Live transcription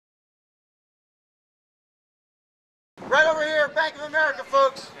Right over here, Bank of America,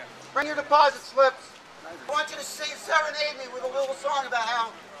 folks. Bring your deposit slips. I want you to serenade me with a little song about how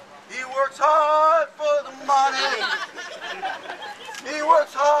he works hard for the money. He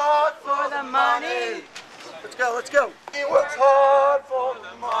works hard for the money. Let's go, let's go. He works hard for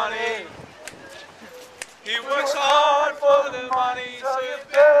the money. He works hard for the money, so you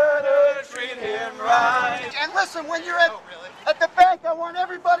better treat him right. And listen, when you're at the bank, I want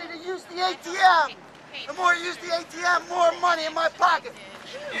everybody to use the ATM. The more you use the ATM, more money in my pocket.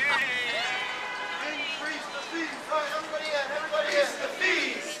 Increase the fees. All right, everybody in, everybody in. Increase the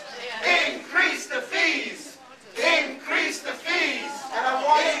fees. Increase the fees. Increase the fees. And I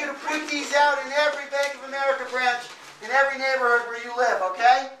want you to put these out in every Bank of America branch, in every neighborhood where you live,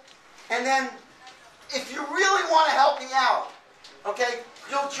 okay? And then, if you really want to help me out, okay,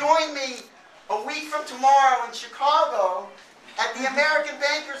 you'll join me a week from tomorrow in Chicago at the American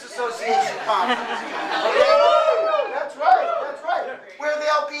Bankers Association conference. Okay? That's right. Where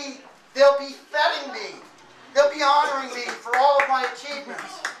they'll be feting me. They'll be honoring me for all of my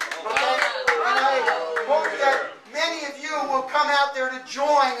achievements. Okay? And I hope that many of you will come out there to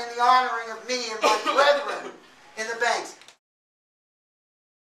join in the honoring of me and my brethren in the banks.